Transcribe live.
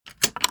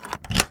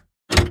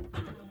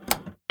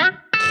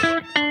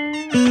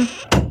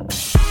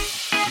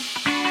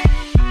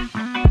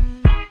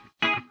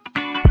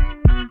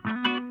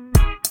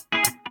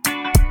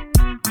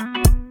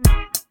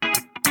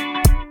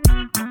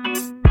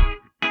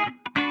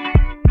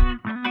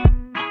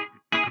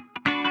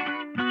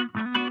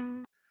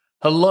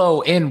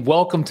Hello and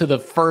welcome to the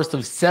first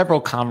of several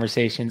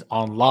conversations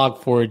on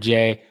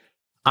Log4J.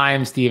 I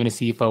am Steven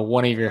Asifo,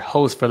 one of your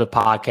hosts for the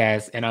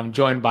podcast, and I'm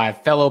joined by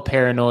fellow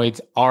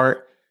paranoids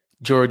Art,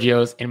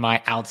 Georgios, and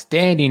my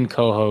outstanding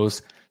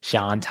co-host,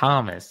 Sean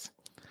Thomas.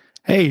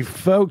 Hey,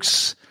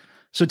 folks.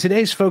 So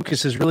today's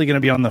focus is really going to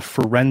be on the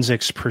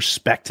forensics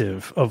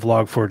perspective of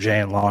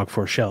Log4j and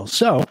Log4Shell.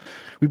 So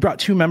we brought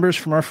two members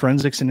from our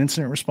forensics and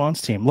incident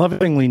response team,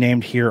 lovingly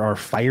named here our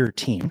FIRE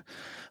team,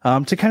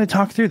 to kind of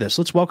talk through this.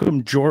 Let's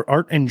welcome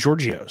Art and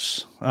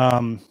Georgios.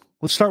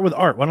 Let's start with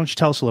Art. Why don't you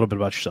tell us a little bit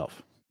about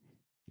yourself?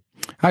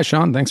 Hi,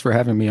 Sean. Thanks for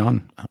having me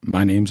on.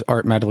 My name's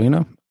Art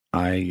Madalena.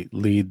 I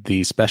lead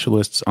the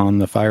specialists on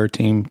the FIRE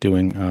team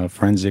doing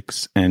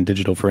forensics and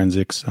digital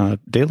forensics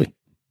daily.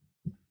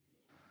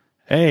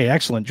 Hey,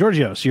 excellent.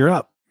 Georgios, you're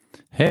up.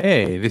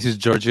 Hey, this is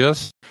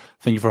Georgios.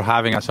 Thank you for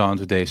having us on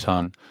today,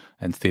 Sean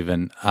and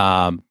Steven.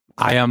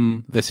 I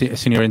am the senior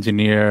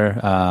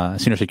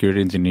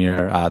security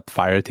engineer at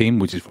FIRE team,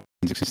 which is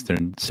Forensics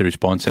Incident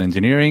Response and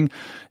Engineering,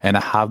 and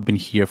I have been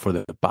here for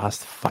the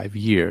past 5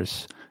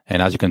 years.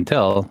 And as you can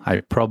tell,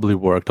 I probably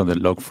worked on the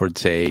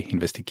Log4j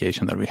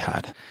investigation that we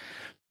had.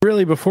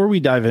 Really, before we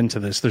dive into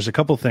this, there's a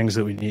couple things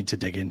that we need to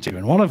dig into.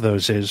 And one of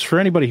those is, for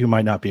anybody who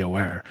might not be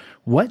aware,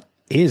 what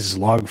is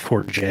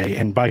Log4j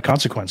and by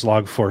consequence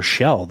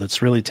Log4Shell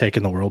that's really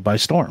taken the world by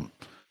storm?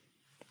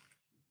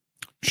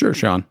 Sure,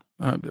 Sean.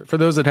 For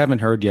those that haven't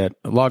heard yet,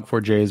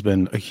 Log4j has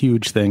been a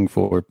huge thing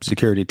for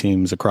security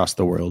teams across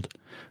the world.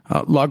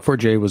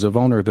 Log4j was a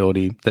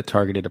vulnerability that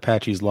targeted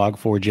Apache's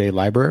Log4j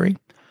library.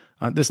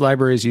 This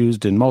library is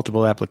used in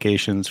multiple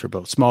applications for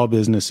both small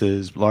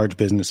businesses, large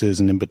businesses,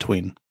 and in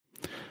between.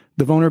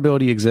 The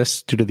vulnerability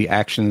exists due to the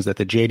actions that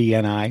the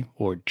JDNI,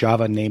 or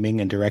Java Naming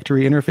and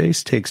Directory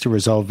Interface, takes to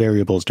resolve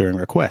variables during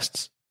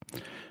requests.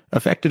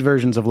 Affected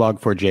versions of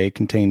Log4j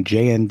contain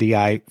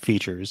JNDI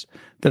features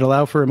that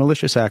allow for a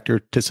malicious actor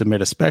to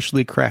submit a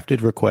specially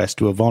crafted request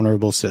to a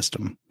vulnerable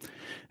system.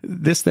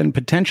 This then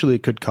potentially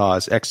could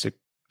cause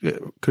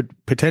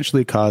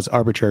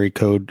arbitrary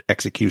code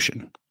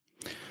execution.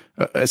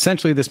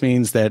 Essentially, this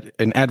means that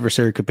an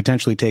adversary could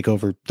potentially take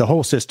over the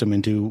whole system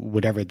and do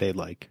whatever they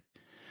like.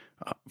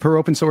 For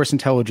open source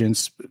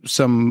intelligence,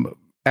 some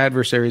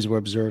adversaries were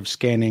observed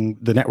scanning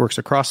the networks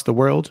across the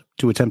world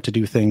to attempt to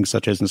do things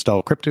such as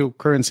install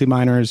cryptocurrency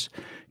miners,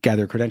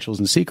 gather credentials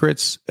and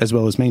secrets, as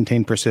well as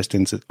maintain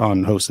persistence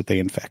on hosts that they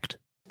infect.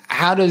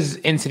 How does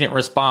incident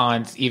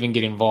response even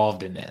get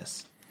involved in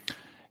this?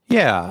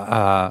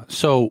 Yeah,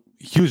 so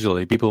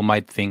usually people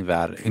might think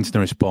that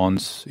incident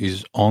response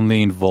is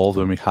only involved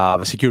when we have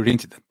a security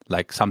incident,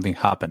 like something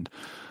happened.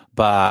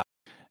 But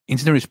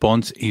incident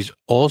response is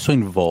also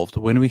involved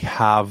when we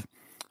have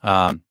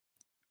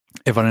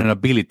a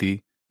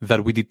vulnerability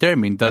that we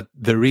determine that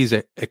there is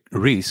a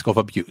risk of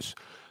abuse.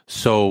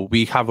 So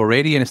we have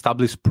already an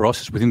established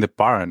process within the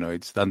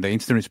paranoids that the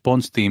incident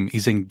response team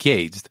is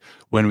engaged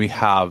when we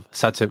have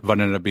such a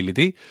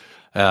vulnerability.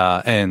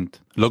 And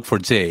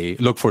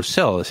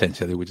Log4Shell,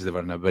 essentially, which is the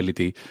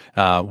vulnerability,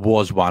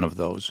 was one of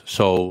those.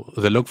 So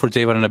the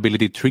Log4j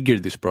vulnerability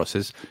triggered this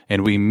process,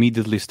 and we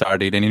immediately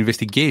started an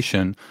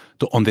investigation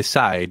on the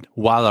side.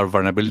 While our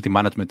vulnerability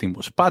management team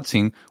was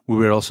patching, we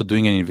were also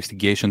doing an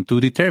investigation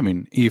to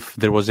determine if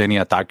there was any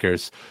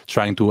attackers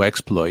trying to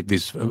exploit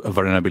this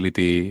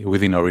vulnerability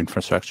within our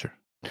infrastructure.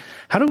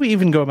 How do we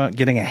even go about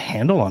getting a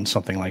handle on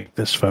something like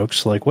this,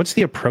 folks? Like, what's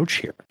the approach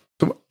here?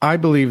 So I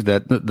believe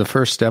that the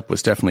first step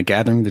was definitely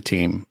gathering the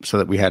team so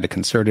that we had a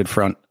concerted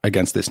front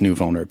against this new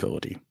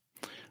vulnerability.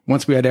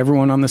 Once we had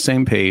everyone on the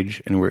same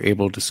page and were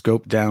able to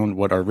scope down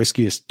what our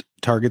riskiest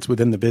targets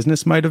within the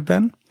business might have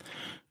been,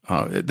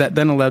 that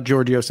then allowed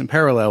Georgios in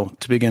parallel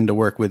to begin to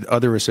work with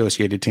other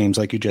associated teams,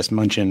 like you just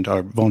mentioned,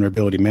 our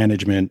vulnerability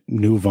management,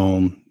 new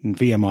vuln, and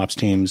VM ops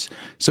teams,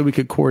 so we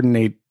could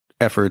coordinate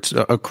efforts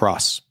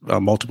across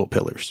multiple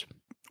pillars.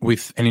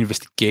 With an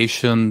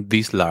investigation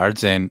this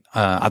large and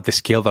at the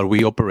scale that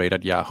we operate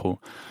at Yahoo,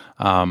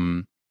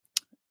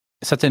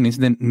 such an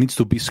incident needs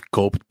to be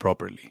scoped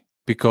properly.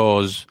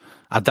 Because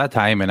at that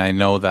time, and I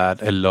know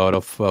that a lot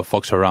of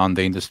folks around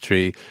the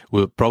industry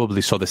will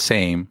probably saw the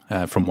same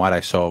from what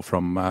I saw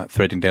from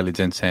threat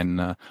intelligence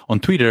and on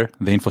Twitter,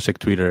 the InfoSec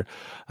Twitter,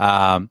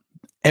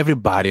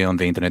 everybody on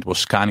the internet was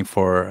scanning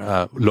for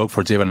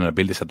Log4j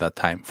vulnerabilities at that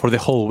time for the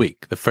whole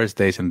week, the first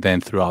days, and then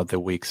throughout the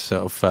weeks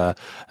of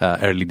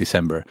early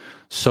December.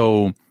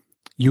 So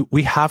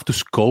we have to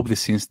scope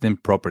this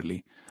incident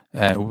properly.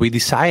 We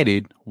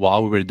decided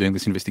while we were doing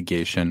this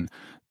investigation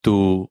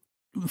to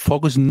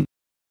focus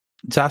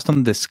just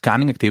on the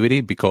scanning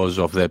activity because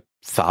of the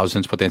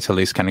thousands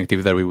potentially scanning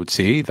activity that we would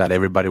see, that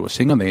everybody was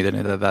seeing on the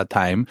internet at that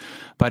time.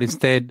 But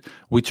instead,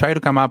 we try to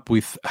come up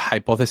with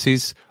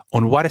hypotheses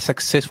on what a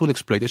successful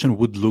exploitation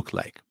would look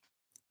like.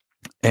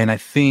 And I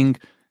think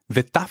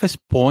the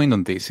toughest point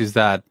on this is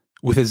that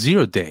with a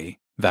 0 day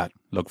that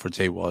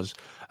Log4j was,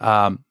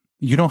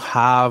 you don't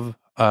have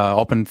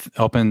open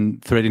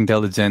threat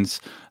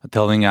intelligence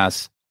telling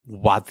us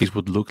what this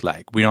would look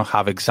like. We don't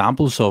have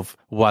examples of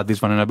what this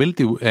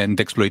vulnerability and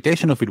the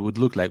exploitation of it would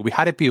look like. We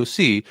had a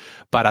POC,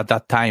 but at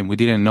that time, we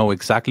didn't know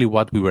exactly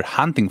what we were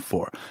hunting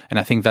for. And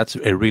I think that's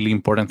a really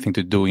important thing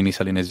to do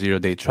initially in a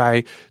zero-day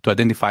try, to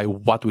identify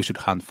what we should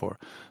hunt for.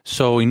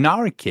 So in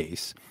our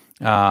case,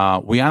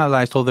 we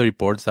analyzed all the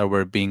reports that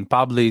were being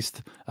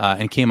published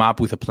and came up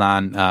with a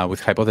plan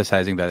with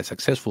hypothesizing that a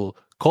successful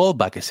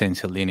callback,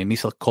 essentially an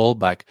initial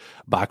callback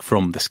back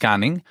from the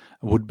scanning,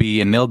 would be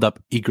an LDAP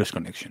egress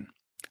connection.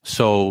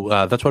 So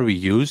that's what we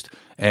used,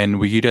 and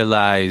we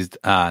utilized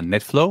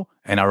NetFlow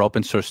and our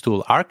open source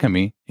tool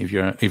Archemy. If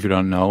you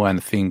don't know, and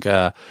I think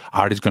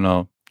Art is going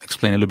to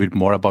explain a little bit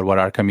more about what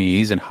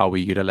Archemy is and how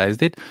we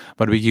utilized it.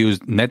 But we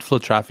used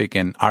NetFlow traffic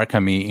and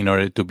Archemy in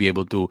order to be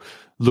able to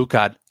look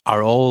at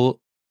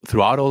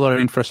throughout all our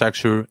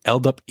infrastructure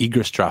LDAP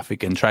egress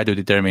traffic and try to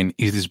determine,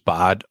 is this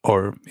bad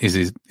or is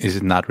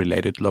it not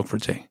related to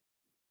Log4j?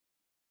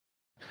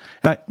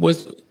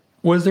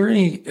 Was there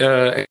any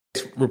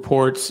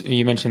reports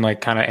you mentioned,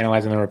 like kind of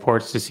analyzing the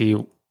reports to see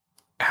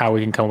how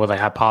we can come up with a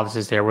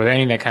hypothesis there? Were there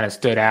any that kind of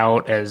stood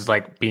out as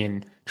like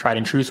being tried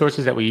and true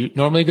sources that we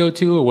normally go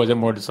to, or was it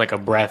more just like a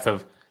breath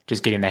of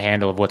just getting the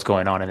handle of what's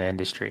going on in the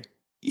industry?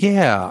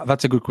 Yeah,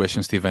 that's a good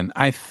question, Stephen.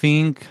 I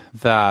think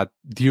that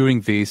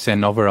during this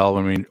and overall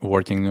when we're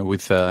working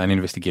with an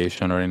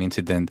investigation or an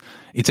incident,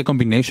 it's a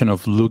combination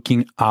of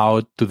looking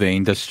out to the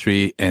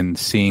industry and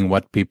seeing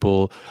what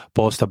people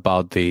post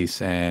about this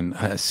and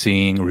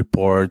seeing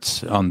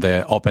reports on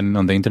the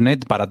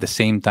internet. But at the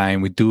same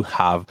time, we do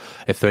have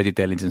a threat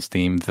intelligence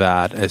team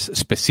that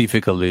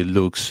specifically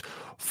looks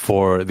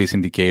for these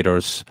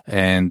indicators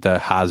and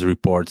has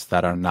reports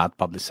that are not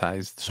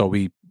publicized. So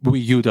we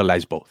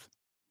utilize both.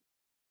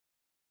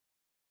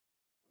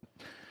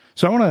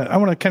 So I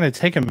want to kind of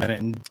take a minute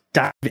and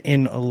dive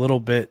in a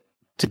little bit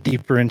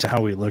deeper into how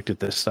we looked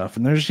at this stuff.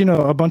 And there's,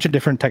 a bunch of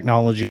different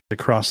technologies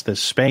across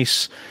this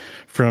space,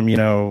 from,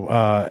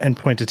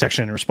 endpoint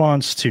detection and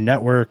response to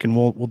network. And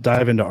we'll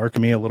dive into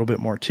Archemy a little bit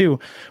more too.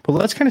 But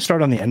let's kind of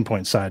start on the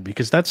endpoint side,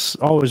 because that's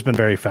always been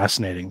very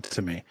fascinating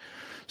to me.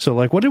 So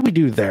like, what did we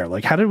do there?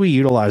 Like, how did we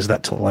utilize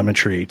that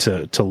telemetry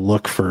to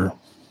look for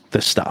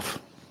this stuff?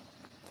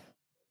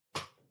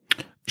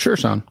 Sure,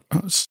 Sean.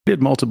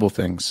 Did multiple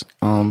things.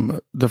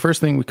 The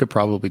first thing we could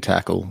probably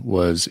tackle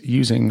was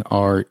using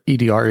our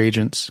EDR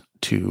agents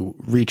to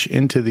reach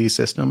into these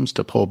systems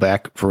to pull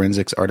back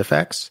forensics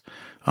artifacts.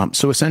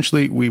 So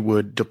essentially, we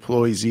would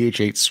deploy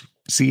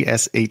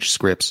CSH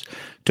scripts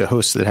to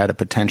hosts that had a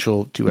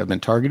potential to have been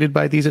targeted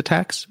by these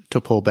attacks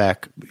to pull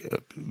back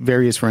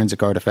various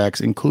forensic artifacts,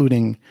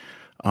 including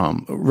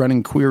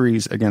running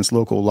queries against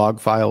local log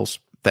files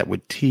that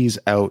would tease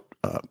out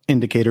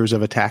indicators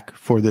of attack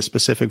for this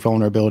specific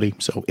vulnerability.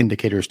 So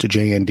indicators to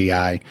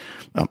JNDI,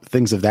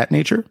 things of that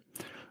nature.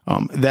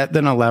 That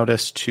then allowed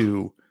us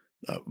to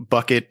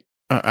bucket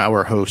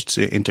our hosts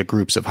into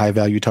groups of high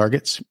value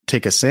targets,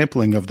 take a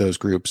sampling of those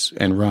groups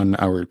and run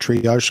our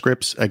triage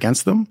scripts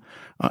against them.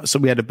 So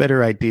we had a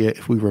better idea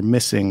if we were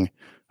missing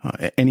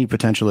any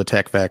potential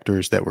attack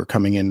vectors that were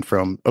coming in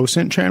from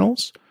OSINT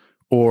channels,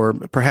 or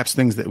perhaps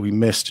things that we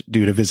missed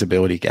due to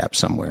visibility gaps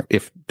somewhere,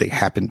 if they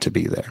happened to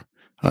be there.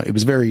 It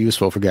was very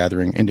useful for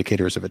gathering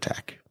indicators of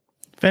attack.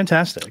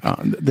 Fantastic.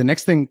 The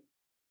next thing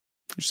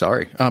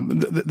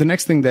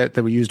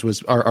that we used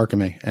was our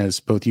Archemy, as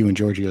both you and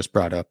Georgios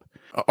brought up.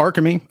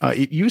 Archemy,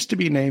 it used to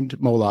be named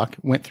Moloch,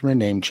 went through a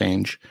name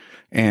change,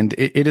 and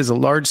it is a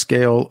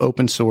large-scale,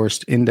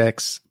 open-sourced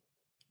index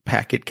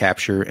packet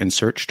capture and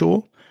search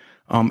tool.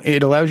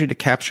 It allows you to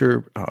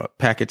capture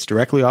packets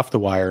directly off the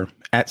wire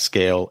at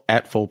scale,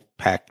 at full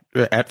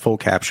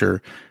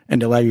capture,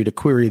 and allow you to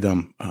query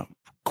them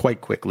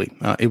quite quickly.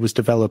 It was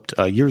developed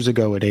years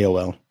ago at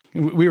AOL.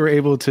 We were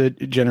able to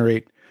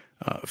generate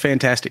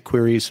fantastic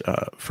queries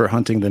for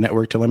hunting the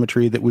network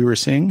telemetry that we were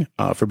seeing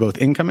for both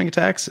incoming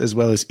attacks as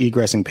well as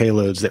egressing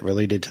payloads that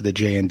related to the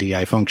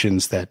JNDI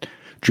functions that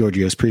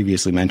Georgios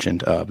previously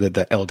mentioned,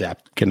 the LDAP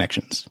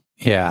connections.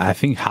 Yeah, I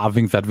think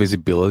having that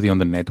visibility on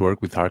the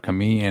network with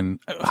Archemy and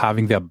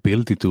having the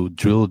ability to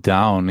drill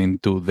down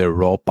into the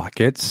raw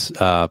packets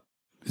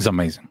is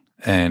amazing.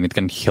 And it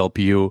can help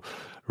you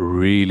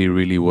really,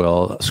 really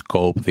well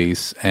scope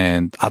this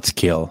and at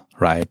scale,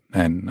 right?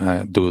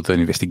 And do the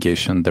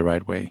investigation the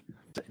right way.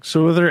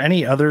 So were there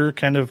any other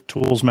kind of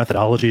tools,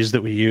 methodologies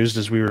that we used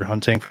as we were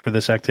hunting for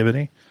this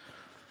activity?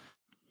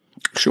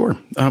 Sure.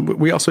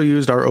 We also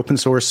used our open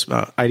source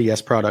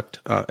IDS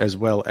product as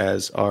well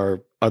as our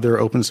other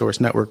open source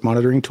network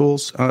monitoring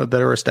tools that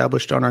are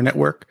established on our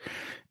network.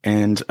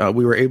 And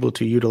we were able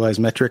to utilize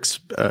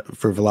metrics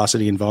for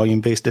velocity and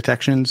volume based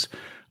detections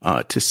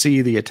to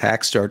see the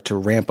attack start to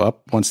ramp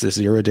up once the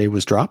 0 day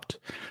was dropped.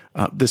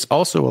 This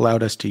also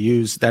allowed us to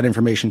use that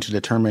information to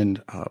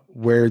determine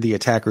where the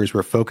attackers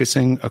were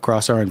focusing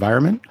across our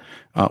environment,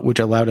 which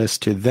allowed us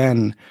to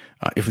then,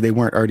 if they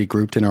weren't already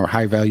grouped in our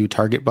high-value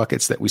target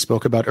buckets that we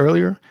spoke about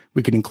earlier,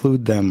 we could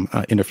include them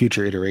in a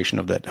future iteration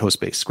of that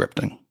host-based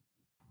scripting.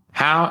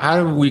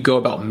 How do we go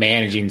about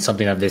managing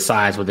something of this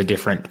size with the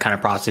different kind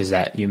of processes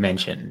that you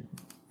mentioned?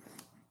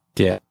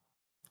 Yeah,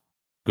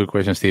 Good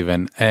question,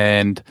 Stephen.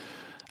 And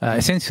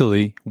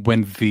essentially,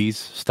 when these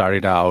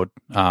started out,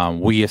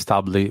 we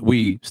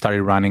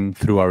started running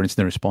through our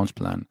incident response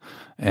plan,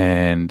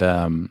 and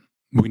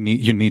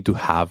you need to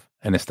have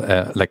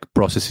like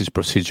processes,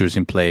 procedures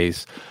in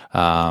place,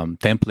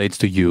 templates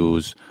to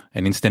use,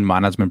 an incident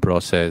management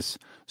process.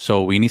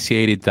 So we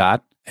initiated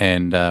that,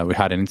 and we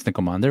had an incident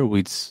commander,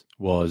 which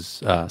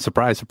was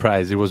surprise,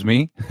 it was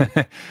me.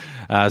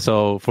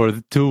 So for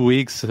 2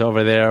 weeks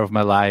over there of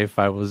my life,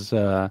 I was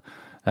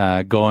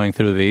going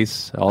through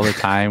this all the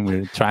time.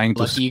 We were trying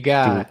to. Lucky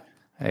guy.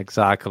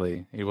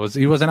 Exactly. It was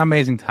an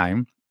amazing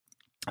time.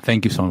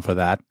 Thank you, Son, for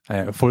that.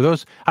 For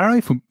those, I don't know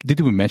if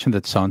did we mention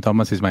that Son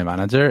Thomas is my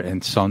manager,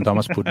 and Son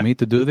Thomas put me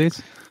to do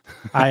this.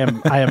 I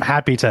am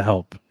happy to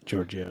help,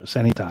 Georgios,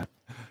 anytime.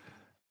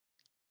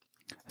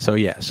 So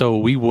yeah, so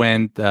we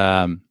went.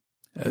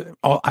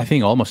 I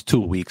think almost 2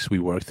 weeks we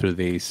worked through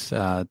this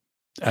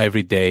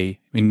every day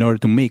in order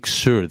to make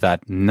sure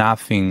that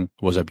nothing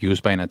was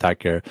abused by an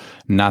attacker,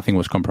 nothing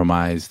was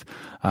compromised,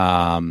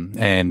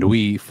 and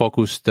we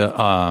focused.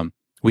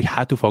 We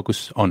had to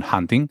focus on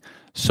hunting,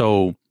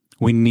 so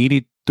we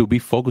needed to be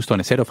focused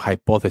on a set of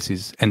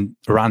hypotheses and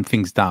run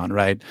things down,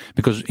 right?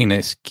 Because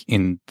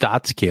in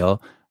that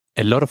scale,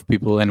 a lot of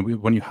people,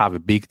 and when you have a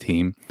big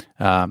team,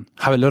 have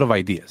a lot of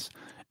ideas.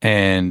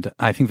 And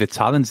I think the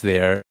challenge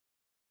there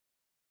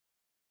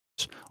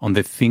on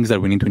the things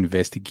that we need to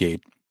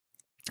investigate.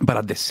 But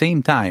at the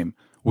same time,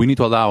 we need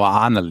to allow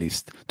our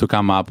analysts to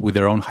come up with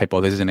their own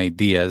hypotheses and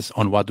ideas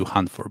on what to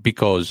hunt for,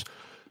 because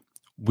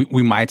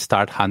we might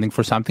start hunting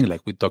for something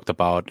like we talked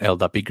about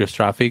LDAP egress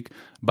traffic,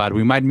 but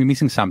we might be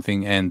missing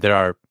something, and there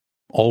are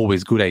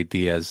always good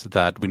ideas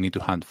that we need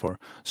to hunt for.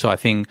 So I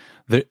think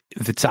there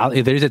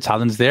is a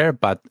challenge there,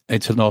 but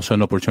it's also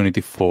an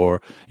opportunity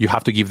you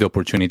have to give the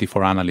opportunity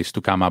for analysts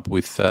to come up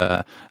with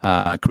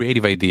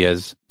creative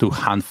ideas to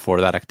hunt for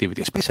that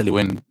activity, especially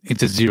when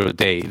it's a 0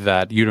 day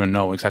that you don't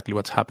know exactly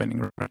what's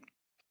happening.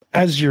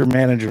 As your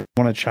manager,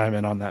 I want to chime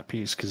in on that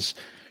piece, because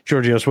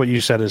Georgios, what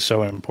you said is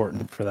so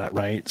important for that,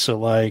 right? So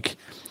like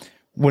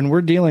when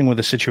we're dealing with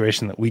a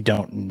situation that we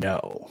don't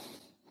know,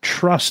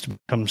 trust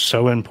becomes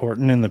so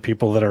important in the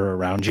people that are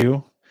around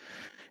you,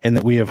 and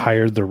that we have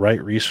hired the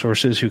right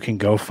resources who can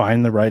go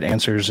find the right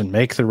answers and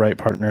make the right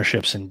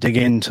partnerships and dig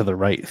into the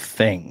right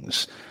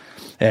things.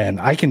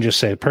 And I can just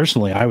say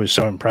personally, I was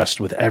so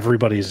impressed with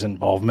everybody's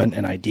involvement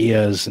and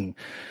ideas and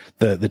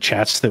the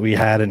chats that we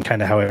had, and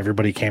kind of how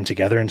everybody came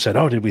together and said,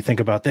 oh, did we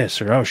think about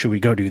this? Or, oh, should we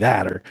go do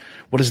that? Or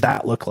what does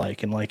that look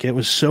like? And like, it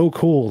was so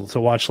cool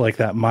to watch like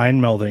that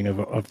mind melding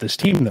of this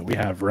team that we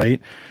have, right?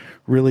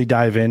 Really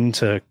dive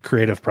into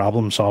creative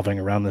problem solving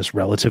around this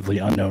relatively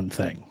unknown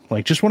thing.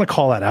 Like, just want to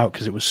call that out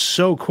because it was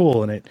so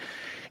cool. And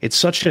it's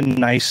such a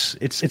nice,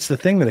 it's the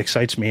thing that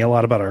excites me a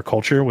lot about our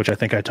culture, which I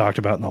think I talked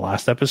about in the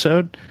last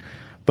episode.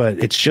 But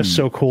it's just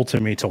so cool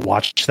to me to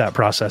watch that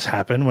process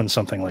happen when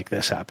something like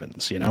this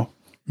happens, you know?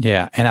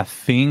 Yeah. And I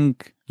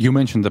think you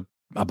mentioned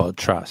about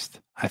trust.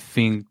 I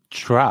think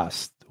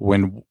trust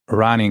when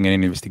running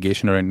an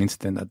investigation or an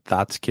incident at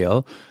that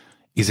scale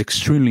is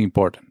extremely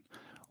important.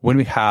 When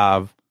we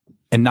have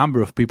a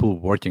number of people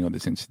working on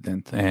this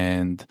incident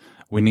and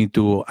we need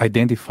to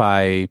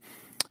identify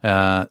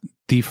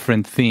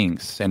different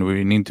things and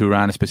we need to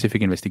run a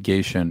specific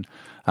investigation,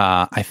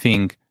 I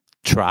think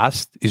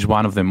trust is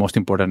one of the most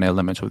important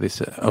elements of this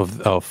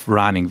of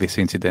running this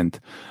incident.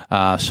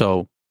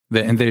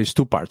 And there is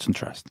two parts on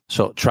trust.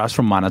 So trust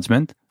from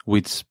management,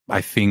 which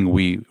I think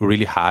we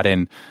really had,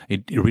 and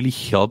it really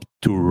helped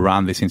to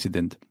run this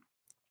incident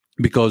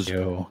because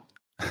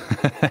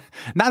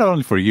not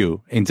only for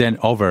you, and then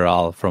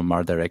overall from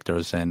our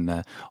directors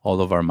and all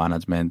of our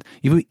management.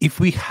 If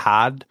we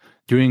had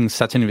during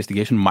such an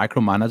investigation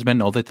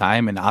micromanagement all the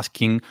time and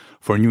asking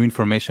for new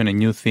information and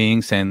new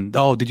things, and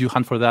did you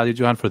hunt for that? Did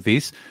you hunt for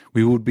this?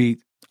 We would be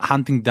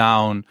hunting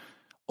down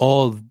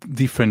all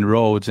different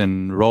roads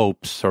and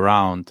ropes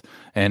around,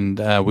 and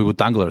we would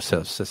tangle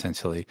ourselves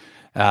essentially.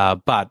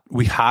 But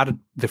we had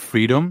the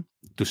freedom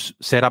to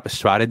set up a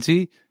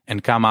strategy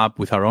and come up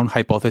with our own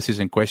hypotheses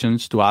and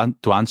questions to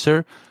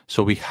answer.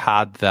 So we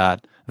had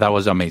that. That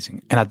was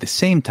amazing. And at the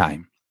same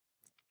time,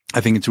 I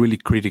think it's really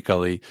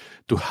critically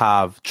to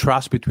have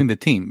trust between the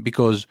team,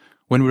 because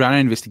when we run an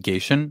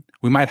investigation,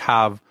 we might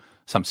have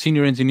some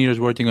senior engineers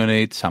working on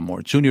it, some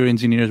more junior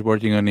engineers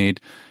working on it,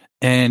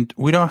 and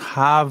we don't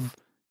have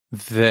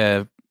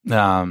the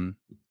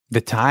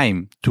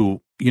time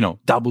to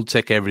double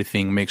check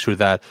everything, make sure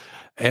that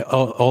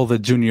all the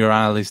junior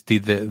analysts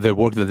did the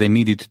work that they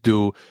needed to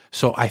do.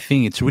 So I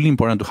think it's really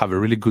important to have a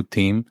really good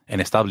team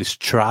and establish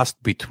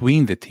trust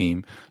between the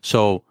team,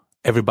 so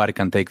everybody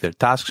can take their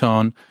tasks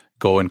on,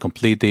 go and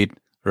complete it,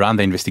 run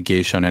the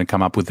investigation, and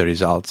come up with the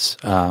results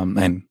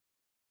and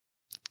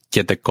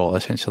get the call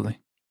essentially.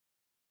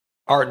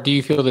 Art, do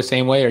you feel the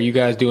same way? Are you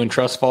guys doing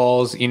trust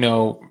falls,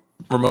 remotely?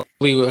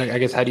 I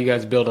guess, how do you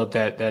guys build up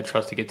that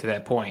trust to get to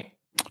that point?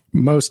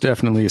 Most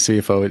definitely a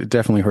CFO. It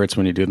definitely hurts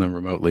when you do them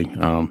remotely.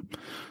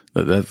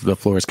 The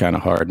floor is kind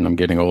of hard, and I'm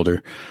getting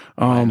older.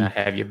 And I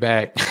have you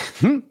back.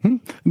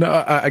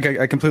 No,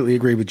 I completely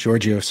agree with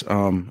Georgios.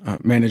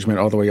 Management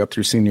all the way up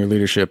through senior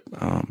leadership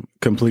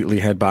completely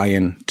had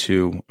buy-in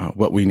to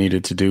what we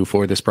needed to do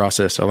for this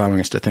process, allowing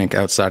us to think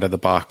outside of the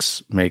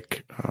box,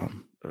 make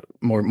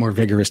more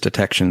vigorous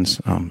detections,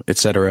 et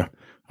cetera.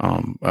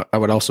 I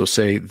would also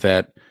say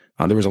that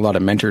there was a lot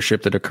of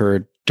mentorship that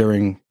occurred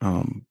during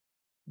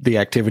the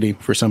activity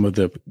for some of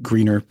the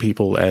greener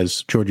people.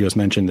 As Georgios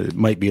mentioned, it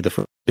might be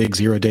the big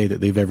 0 day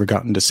that they've ever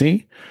gotten to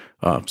see.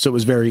 So it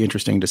was very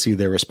interesting to see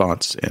their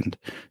response and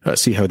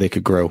see how they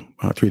could grow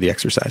through the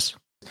exercise.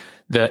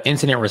 The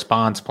incident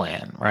response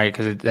plan, right?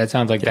 Because that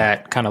sounds like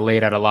that kind of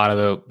laid out a lot of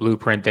the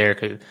blueprint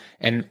there.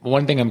 And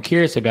one thing I'm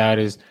curious about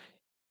is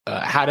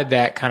how did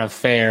that kind of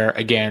fare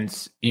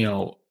against,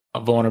 a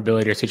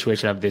vulnerability or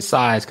situation of this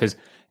size? Because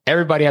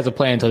everybody has a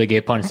plan until they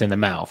get punched in the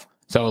mouth.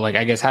 So, like,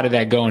 I guess, how did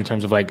that go in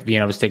terms of like being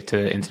able to stick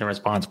to incident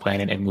response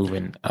plan and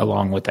moving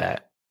along with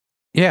that?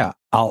 Yeah,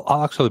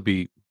 I'll actually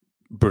be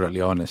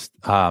brutally honest.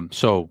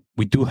 So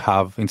we do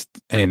have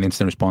an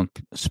incident response.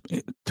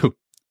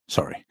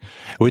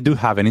 We do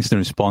have an incident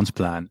response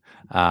plan.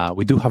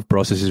 We do have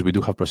processes. We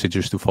do have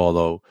procedures to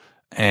follow,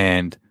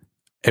 and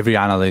every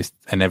analyst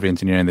and every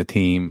engineer in the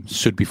team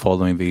should be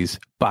following these.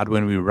 But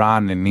when we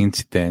run an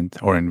incident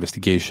or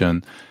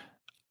investigation,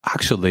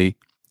 actually,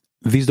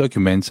 these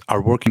documents are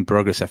work in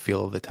progress, I feel,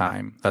 all the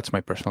time. That's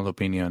my personal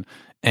opinion.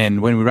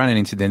 And when we run an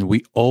incident,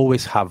 we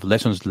always have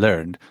lessons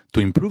learned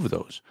to improve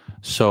those.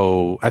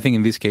 So I think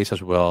in this case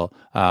as well,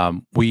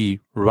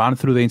 we run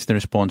through the incident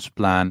response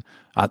plan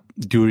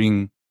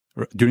during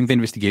the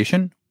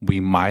investigation. We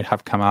might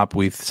have come up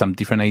with some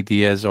different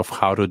ideas of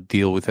how to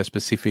deal with a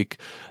specific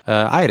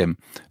item.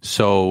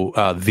 So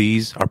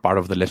these are part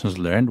of the lessons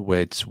learned,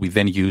 which we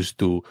then use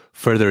to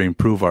further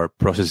improve our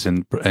process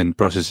and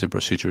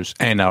procedures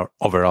and our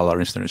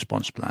incident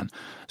response plan.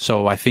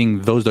 So I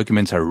think those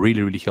documents are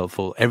really, really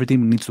helpful. Every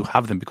team needs to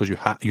have them because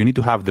you need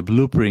to have the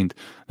blueprint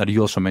that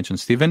you also mentioned,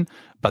 Stephen.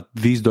 But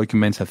these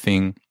documents, I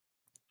think,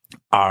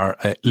 are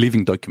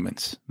living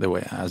documents, the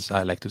way as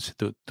I like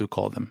to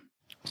call them.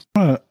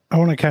 I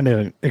want to kind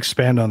of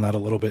expand on that a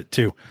little bit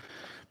too,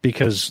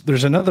 because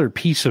there's another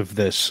piece of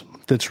this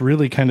that's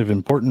really kind of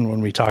important when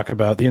we talk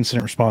about the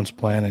incident response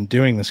plan and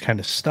doing this kind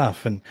of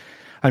stuff. And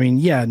I mean,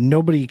 yeah,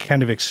 nobody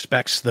kind of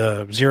expects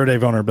the 0 day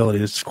vulnerability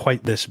that's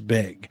quite this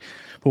big.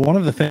 But one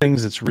of the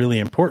things that's really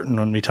important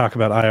when we talk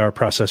about IR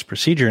process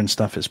procedure and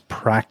stuff is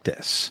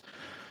practice.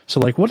 So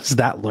like, what does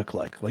that look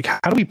like? Like,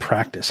 how do we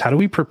practice? How do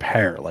we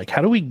prepare? Like,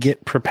 how do we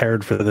get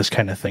prepared for this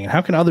kind of thing? And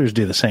how can others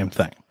do the same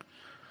thing?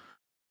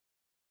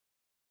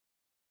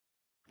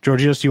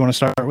 Georgios, do you want to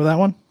start with that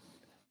one?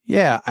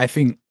 Yeah, I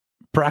think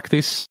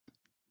practice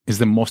is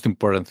the most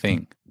important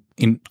thing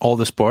in all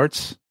the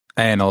sports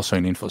and also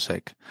in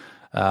InfoSec.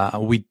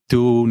 We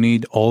do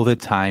need all the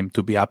time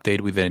to be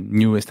updated with the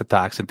newest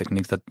attacks and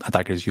techniques that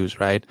attackers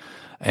use, right?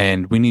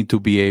 And we need to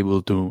be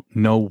able to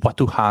know what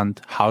to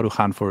hunt, how to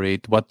hunt for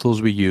it, what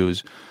tools we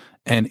use.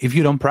 And if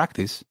you don't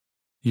practice,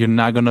 you're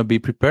not going to be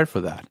prepared for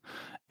that.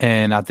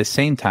 And at the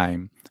same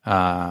time,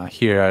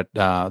 here at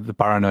the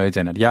Paranoids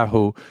and at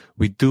Yahoo,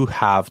 we do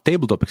have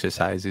tabletop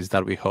exercises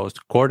that we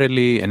host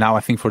quarterly. And now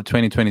I think for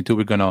 2022,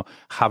 we're going to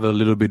have a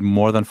little bit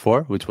more than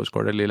 4, which was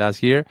quarterly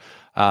last year.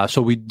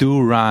 So we do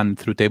run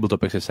through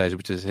tabletop exercise,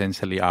 which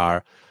essentially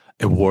are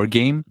a war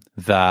game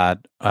that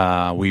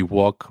we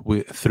walk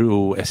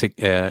through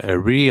a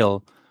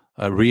real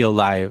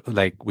life,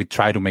 like we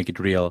try to make it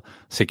real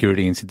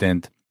security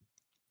incident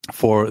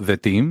for the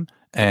team.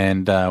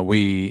 And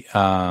we...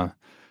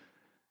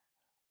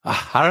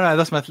 I don't know. I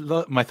lost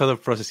my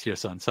thought process here,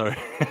 son. Sorry.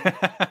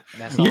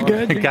 You're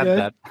good. You're Got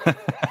good.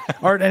 that.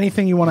 Art,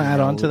 anything you want to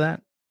add on to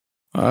that?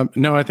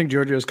 No, I think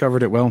Giorgio's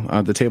covered it well.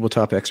 The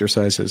tabletop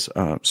exercises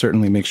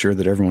certainly make sure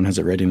that everyone has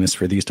a readiness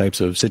for these types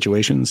of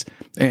situations.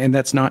 And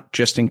that's not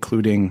just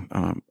including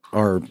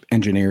our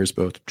engineers,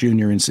 both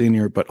junior and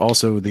senior, but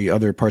also the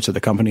other parts of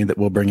the company that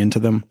we'll bring into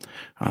them.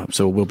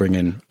 So we'll bring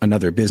in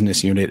another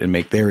business unit and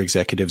make their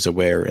executives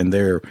aware and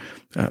their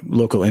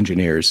local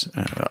engineers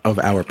of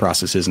our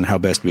processes and how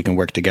best we can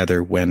work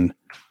together when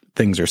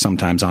things are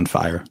sometimes on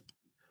fire.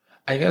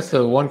 I guess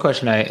the one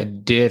question I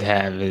did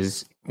have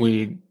is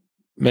we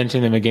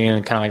mentioned in the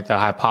beginning, kind of like the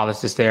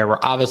hypothesis there. We're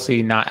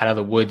obviously not out of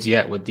the woods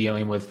yet with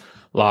dealing with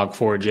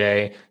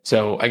Log4j.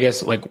 So I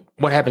guess like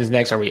what happens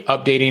next? Are we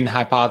updating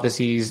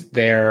hypotheses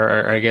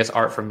there? Or I guess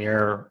Art, from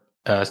your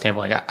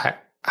standpoint, like,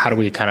 how do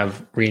we kind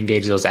of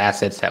re-engage those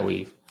assets that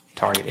we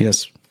targeted?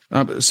 Yes.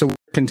 So we're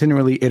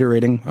continually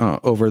iterating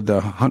over the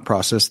hunt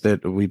process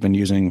that we've been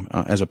using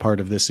as a part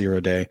of this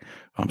 0 day.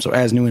 So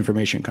as new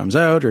information comes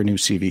out or new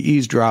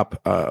CVEs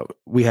drop,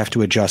 we have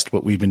to adjust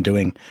what we've been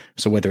doing.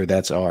 So whether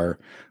that's our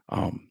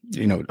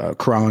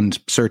cron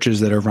searches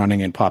that are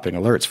running and popping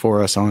alerts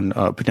for us on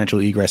potential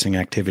egressing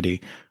activity,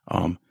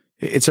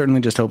 it certainly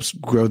just helps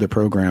grow the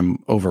program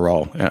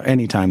overall.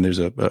 Anytime there's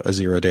a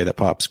 0 day that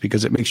pops,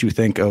 because it makes you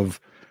think of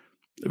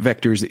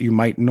vectors that you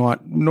might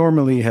not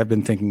normally have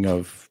been thinking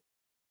of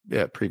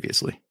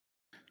previously.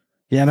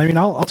 Yeah, and I mean,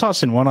 I'll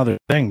toss in one other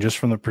thing just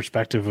from the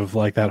perspective of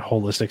like that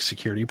holistic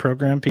security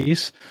program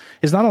piece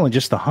is not only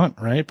just the hunt,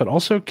 right, but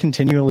also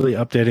continually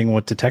updating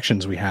what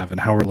detections we have and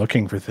how we're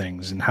looking for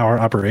things and how our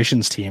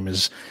operations team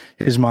is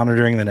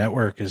monitoring the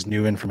network as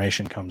new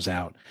information comes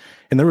out.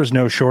 And there was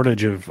no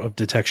shortage of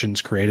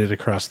detections created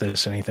across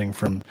this, anything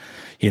from,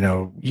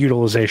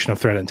 utilization of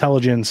threat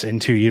intelligence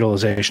into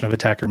utilization of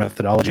attacker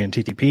methodology and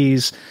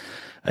TTPs,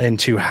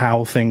 into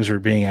how things are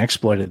being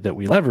exploited that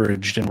we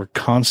leveraged. And we're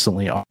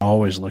constantly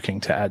always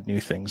looking to add new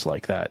things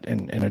like that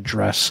and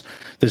address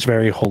this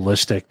very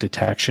holistic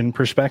detection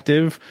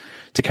perspective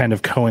to kind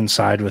of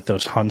coincide with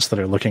those hunts that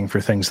are looking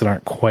for things that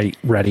aren't quite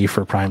ready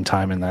for prime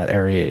time in that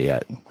area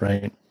yet,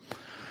 right?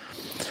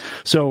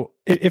 So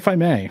if I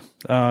may,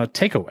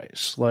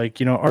 takeaways,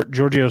 like, Art,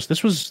 Georgios,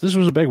 this was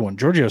a big one.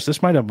 Georgios,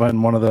 this might have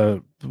been one of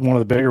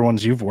the bigger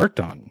ones you've worked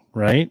on,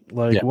 right?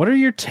 Like, What are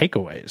your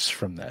takeaways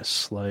from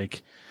this?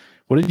 Like,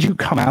 what did you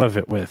come out of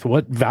it with?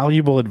 What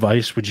valuable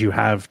advice would you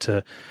have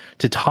to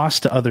toss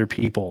to other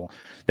people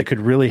that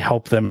could really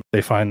help them if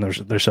they find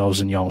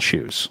themselves in y'all's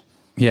shoes?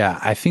 Yeah,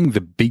 I think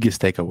the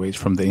biggest takeaways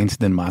from the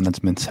incident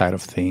management side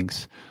of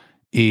things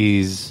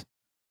is,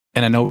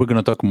 and I know we're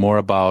going to talk more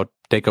about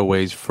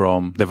takeaways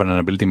from the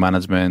vulnerability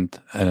management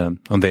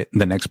on the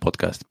next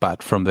podcast,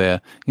 but from the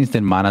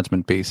incident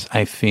management piece,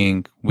 I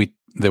think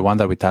the one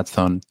that we touched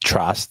on,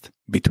 trust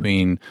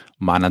between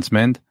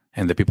management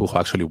and the people who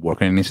actually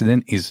work on an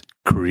incident, is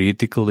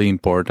critically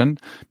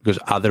important, because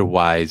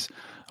otherwise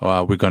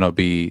we're going to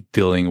be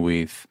dealing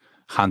with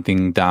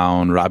hunting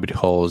down rabbit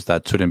holes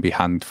that shouldn't be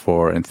hunted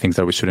for and things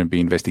that we shouldn't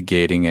be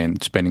investigating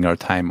and spending our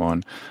time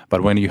on.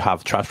 But when you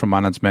have trust from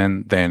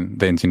management, then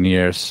the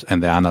engineers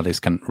and the analysts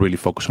can really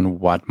focus on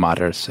what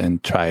matters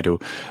and try to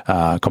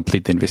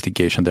complete the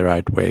investigation the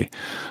right way.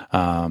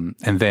 And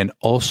then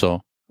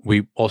also,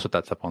 we also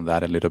touched upon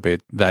that a little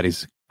bit. That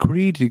is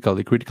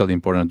critically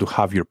important to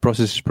have your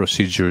processes,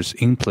 procedures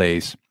in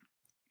place.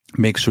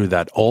 Make sure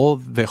that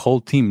the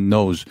whole team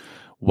knows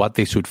what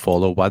they should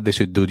follow, what they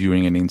should do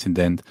during an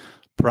incident.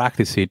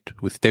 Practice it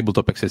with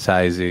tabletop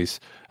exercises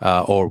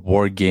or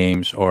war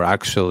games, or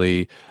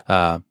actually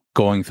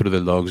going through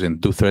the logs and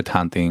do threat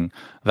hunting,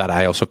 that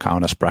I also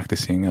count as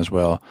practicing as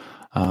well.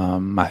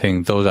 I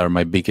think those are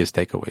my biggest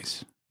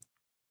takeaways.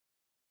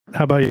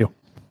 How about you?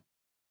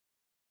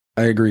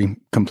 I agree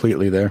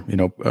completely there.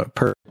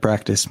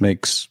 Practice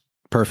makes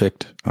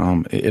perfect.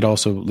 It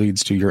also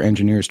leads to your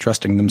engineers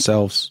trusting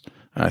themselves.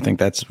 I think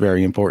that's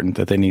very important,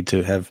 that they need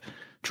to have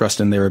trust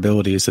in their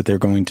abilities, that they're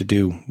going to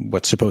do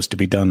what's supposed to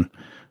be done.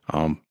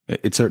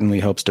 It certainly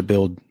helps to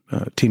build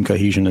team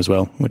cohesion as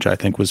well, which I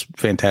think was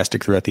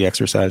fantastic throughout the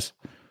exercise.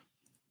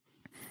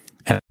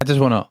 And I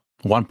just want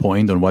one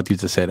point on what you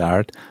just said,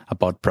 Art,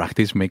 about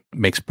practice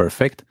makes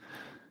perfect.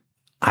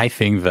 I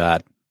think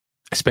that,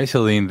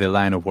 especially in the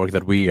line of work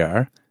that we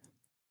are,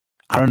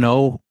 I don't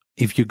know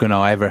if you're going to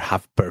ever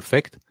have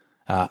perfect.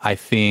 I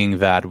think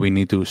that we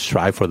need to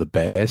strive for the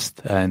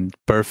best, and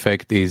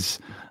perfect is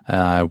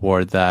a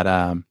word that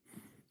I'm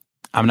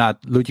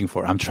not looking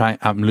for.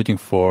 I'm looking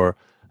for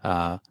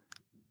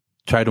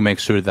try to make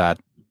sure that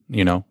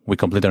we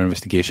complete our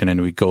investigation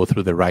and we go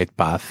through the right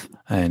path,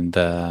 and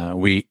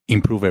we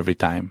improve every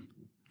time.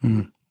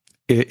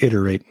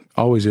 Iterate,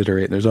 always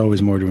iterate. There's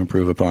always more to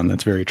improve upon.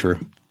 That's very true.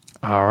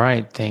 All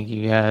right. Thank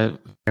you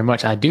very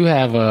much. I do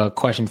have a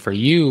question for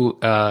you,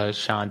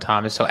 Sean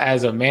Thomas. So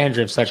as a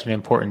manager of such an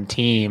important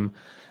team,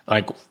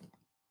 like,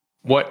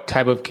 what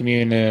type of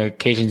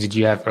communications did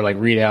you have, or like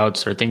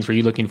readouts or things were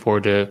you looking for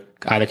to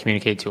either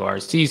communicate to our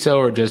CISO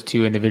or just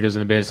to individuals in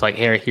the business? Like,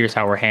 hey, here's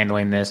how we're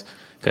handling this.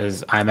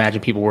 Because I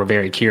imagine people were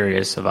very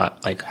curious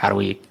about, like, how do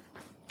we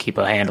keep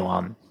a handle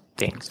on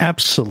things?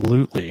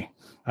 Absolutely.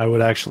 I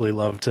would actually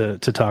love to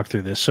talk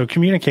through this. So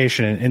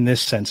communication in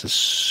this sense is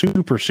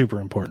super,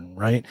 super important,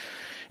 right?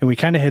 And we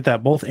kind of hit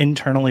that both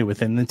internally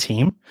within the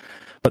team,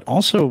 but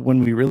also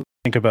when we really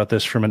think about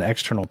this from an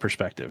external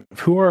perspective.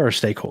 Who are our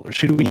stakeholders?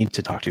 Who do we need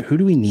to talk to? Who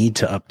do we need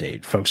to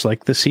update? Folks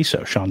like the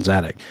CISO, Sean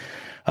Zadek.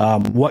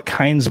 What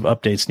kinds of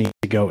updates need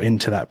to go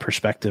into that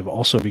perspective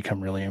also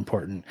become really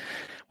important.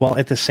 While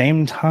at the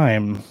same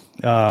time,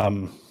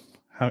 to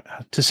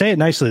say it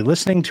nicely,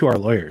 listening to our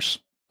lawyers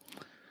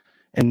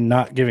and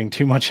not giving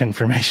too much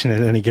information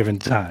at any given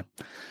time.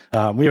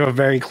 We have a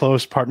very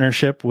close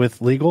partnership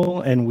with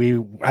legal, and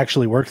we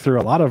actually work through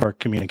a lot of our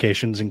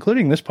communications,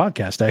 including this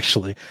podcast,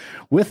 actually,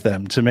 with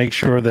them to make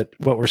sure that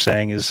what we're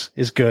saying is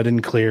good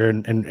and clear,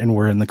 and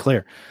we're in the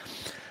clear.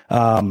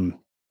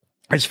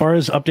 As far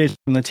as updates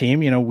from the team,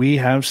 we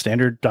have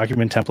standard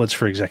document templates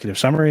for executive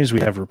summaries.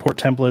 We have report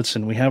templates,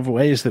 and we have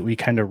ways that we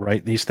kind of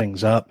write these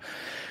things up.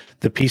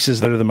 The pieces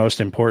that are the most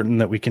important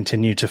that we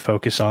continue to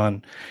focus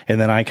on.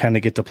 And then I kind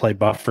of get to play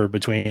buffer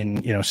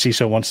between,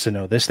 CISO wants to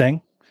know this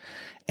thing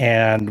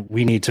and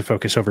we need to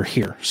focus over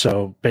here.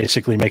 So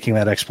basically making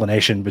that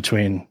explanation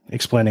between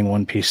explaining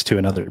one piece to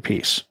another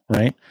piece,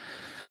 right?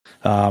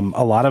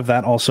 A lot of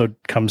that also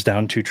comes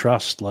down to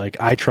trust. Like,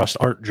 I trust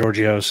Art,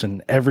 Georgios,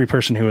 and every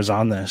person who is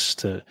on this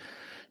to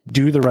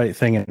do the right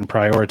thing and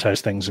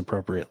prioritize things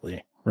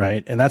appropriately,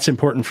 right? And that's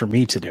important for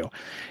me to do.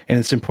 And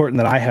it's important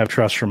that I have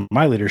trust from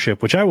my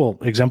leadership, which I will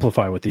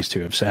exemplify what these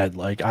two have said.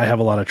 Like, I have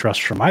a lot of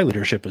trust from my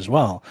leadership as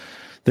well,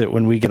 that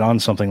when we get on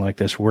something like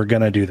this, we're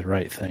going to do the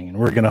right thing and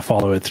we're going to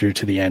follow it through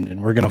to the end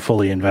and we're going to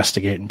fully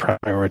investigate and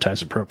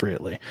prioritize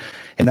appropriately.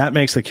 And that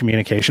makes the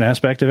communication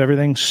aspect of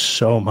everything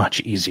so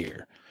much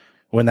easier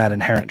when that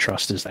inherent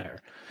trust is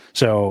there.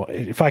 So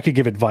if I could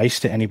give advice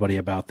to anybody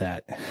about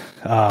that,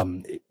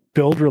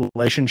 build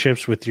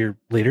relationships with your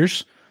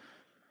leaders,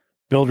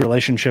 build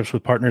relationships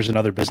with partners in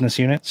other business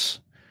units.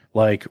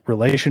 Like,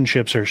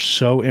 relationships are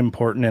so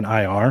important in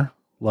IR.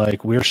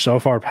 Like, we're so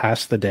far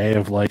past the day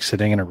of like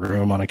sitting in a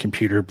room on a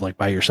computer, like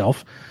by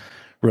yourself.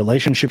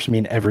 Relationships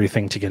mean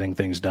everything to getting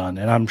things done.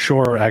 And I'm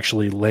sure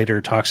actually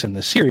later talks in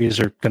this series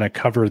are going to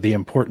cover the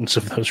importance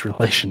of those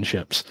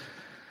relationships.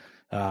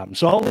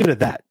 So I'll leave it at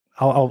that.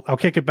 I'll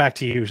kick it back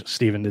to you,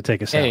 Stephen, to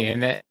take us out. Hey,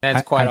 and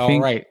that's quite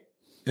all right.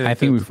 I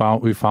think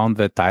we found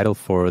the title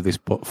for this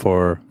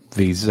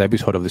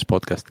episode of this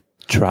podcast.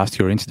 Trust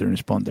your incident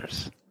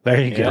responders. There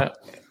you go.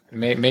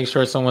 Make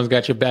sure someone's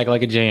got your back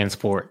like a J in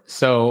sport.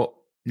 So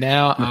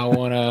now I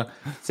want to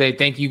say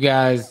thank you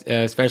guys,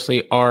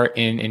 especially Art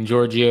and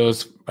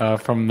Giorgio's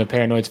from the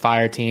Paranoids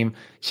Fire team,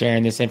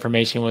 sharing this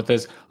information with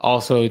us.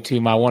 Also to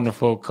my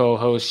wonderful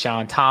co-host,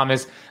 Sean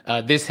Thomas.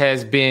 This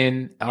has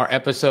been our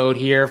episode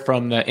here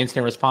from the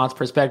incident response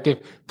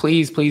perspective.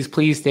 Please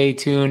stay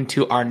tuned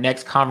to our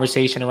next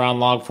conversation around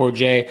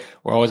Log4j.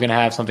 We're always going to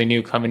have something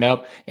new coming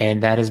up.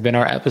 And that has been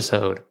our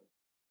episode.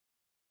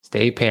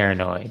 Stay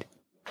paranoid.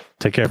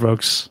 Take care,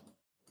 folks.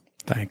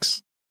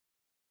 Thanks.